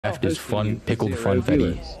left is pickled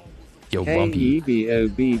funfetti. Yo, Bumpy.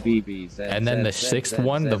 And then the sixth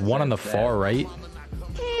one, the one on the far right,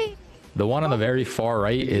 the one on the very far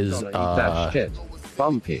right is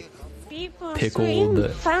Bumpy.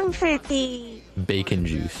 Pickled bacon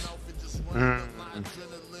juice. And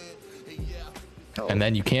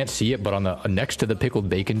then you can't see it, but on the next to the pickled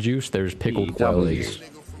bacon juice, there's pickled quail eggs.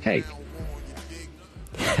 Cake.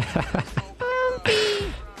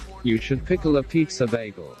 You should pickle a pizza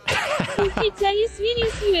bagel.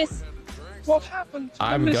 What happened to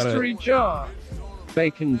the mystery jar?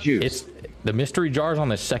 Bacon juice. The mystery jar's on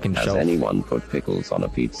the second shelf. Has anyone put pickles on a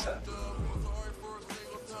pizza?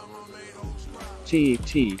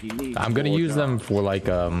 I'm gonna use them for like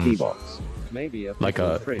maybe a like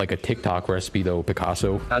a TikTok recipe though,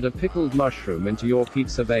 Picasso. Add a pickled mushroom into your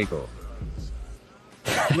pizza bagel.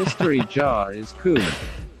 Mystery jar is coom.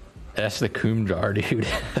 That's the coom jar, dude.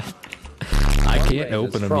 I can't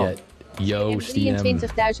open them yet. Yo,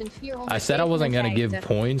 CM. I said I wasn't gonna give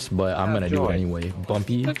points, but I'm gonna do it anyway.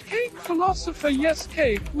 Bumpy. The cake philosopher, yes,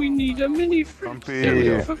 cake. We need a mini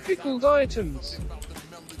fridge for pickled items.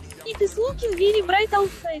 It is looking very bright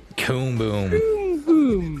outside. Coom boom. Coom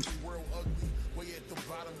boom.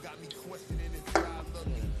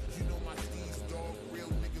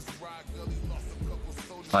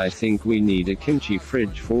 I think we need a kimchi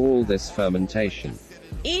fridge for all this fermentation.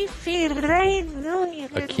 A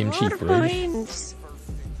kimchi fridge?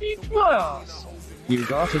 Eat my ass. You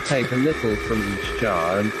gotta take a little from each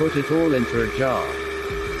jar and put it all into a jar.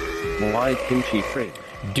 Why kimchi fridge?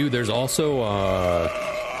 Dude, there's also a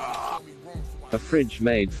fridge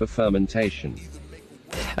made for fermentation.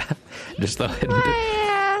 Just an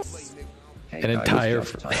entire.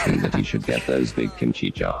 That he should get those big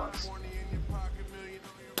kimchi jars.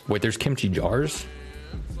 Wait, there's kimchi jars?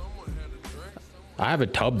 I have a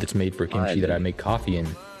tub that's made for kimchi that I make coffee in.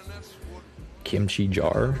 Kimchi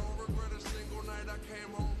jar?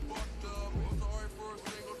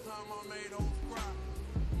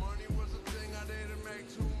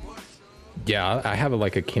 Yeah, I have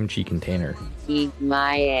like a kimchi container. Eat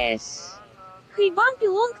my ass. Hey Bumpy,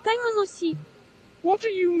 long time no see. What are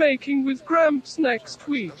you making with Gramps next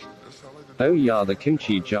week? Oh yeah, the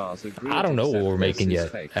kimchi jars are great. I don't know what we're making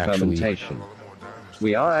yet, actually. Fermentation.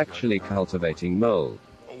 We are actually cultivating mold.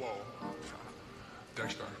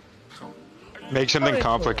 Make something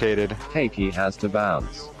complicated. Cakey has to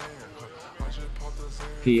bounce.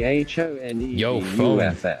 PHONEUFF. Yo,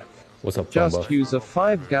 phone. What's up, Just Fumba? use a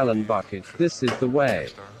 5-gallon bucket. This is the way.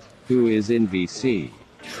 Who is in VC?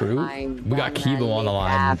 True. We got Kivo on the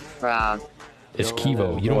line. It's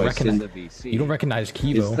Kivo. You don't recognize. You don't recognize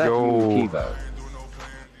Kivo. Is that you, Kivo?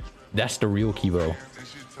 That's the real Kivo.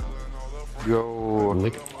 Yo.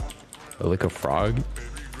 Lick a frog.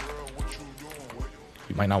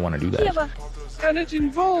 You might not want to do that. Can it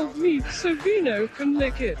involve meat so Vino can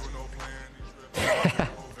lick it?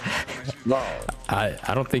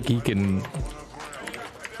 I don't think he can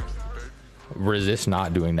resist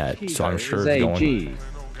not doing that, so I'm sure it's going.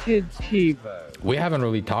 Kids Kivo. We haven't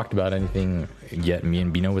really talked about anything yet, me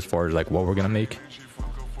and Bino, as far as like what we're gonna make.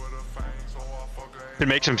 Could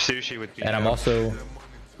make some sushi with Bino. And I'm also,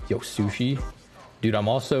 yo, sushi, dude. I'm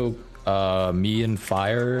also me and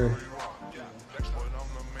Fire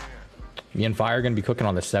are gonna be cooking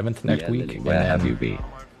on the 7th next week. Where have you been?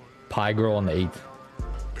 Pie Girl on the 8th.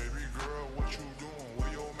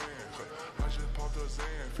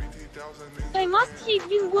 I must have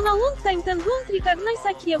been gone a long time and don't recognize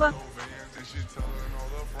Akeva.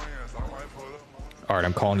 Alright,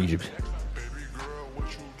 I'm calling Egypt.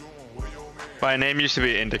 My name used to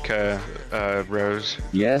be Indica Rose.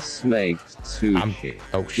 Yes, make sushi.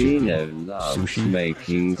 Dino loves sushi?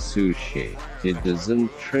 making sushi. It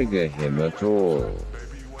doesn't trigger him at all.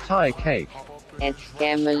 Thai cake. It's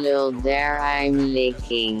Camel there I'm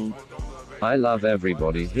licking. I love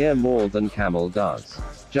everybody here more than Camel does.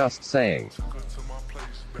 Just saying.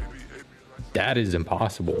 That is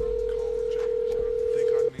impossible.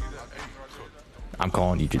 I'm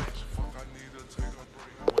calling Egypt.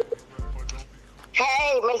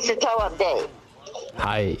 Hey, Mr. Toadie.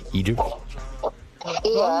 Hi, Egypt.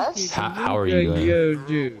 Yes? How are you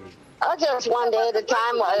doing? Oh, just one day at a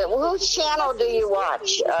time. Whose channel do you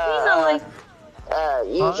watch?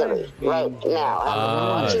 Usually, right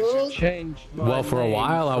now. Well, for a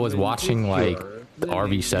while I was watching like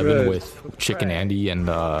RV7 with Chicken Andy and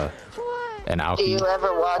Alki. Do you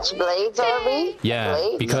ever watch Blades RV? Yeah,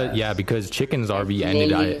 Blades? because Chicken's RV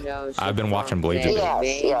ended. I've been watching Blades.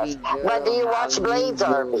 Yes. But do you watch Blades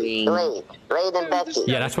RV? Blade and Becky.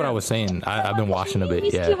 Yeah, that's what I was saying. I've been watching a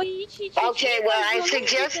bit. Yeah. Okay, well, I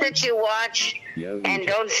suggest that you watch And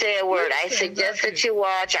don't say a word. I suggest that you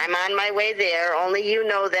watch. I'm on my way there. Only you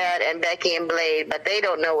know that, and Becky and Blade, but they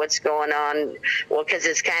don't know what's going on. Well, because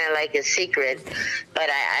it's kind of like a secret. But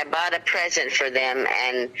I bought a present for them,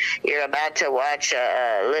 and you're about to watch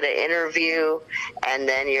a little interview, and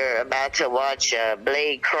then you're about to watch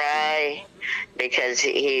Blade cry because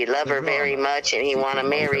he loved her very much and he want to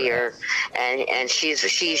marry her, and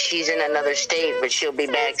she's in another state, but she'll be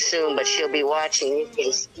back soon, but she'll be watching.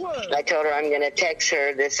 I told her I'm going to text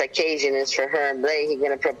her. This occasion is for her and Blake. He's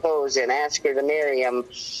going to propose and ask her to marry him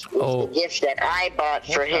with the gift that I bought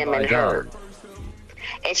for him and her.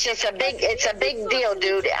 It's just a big deal,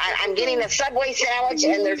 dude. I'm getting a Subway sandwich,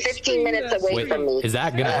 and they're 15 minutes away from me. Is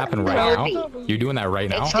that gonna happen right now? You're doing that right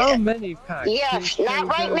now? How many packs? Yes, not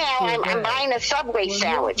right now. I'm buying a Subway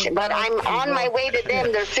sandwich, but I'm on my way to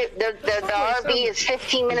them. The RV is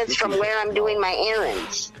 15 minutes from where I'm doing my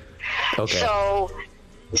errands. Okay.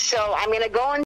 So I'm gonna go and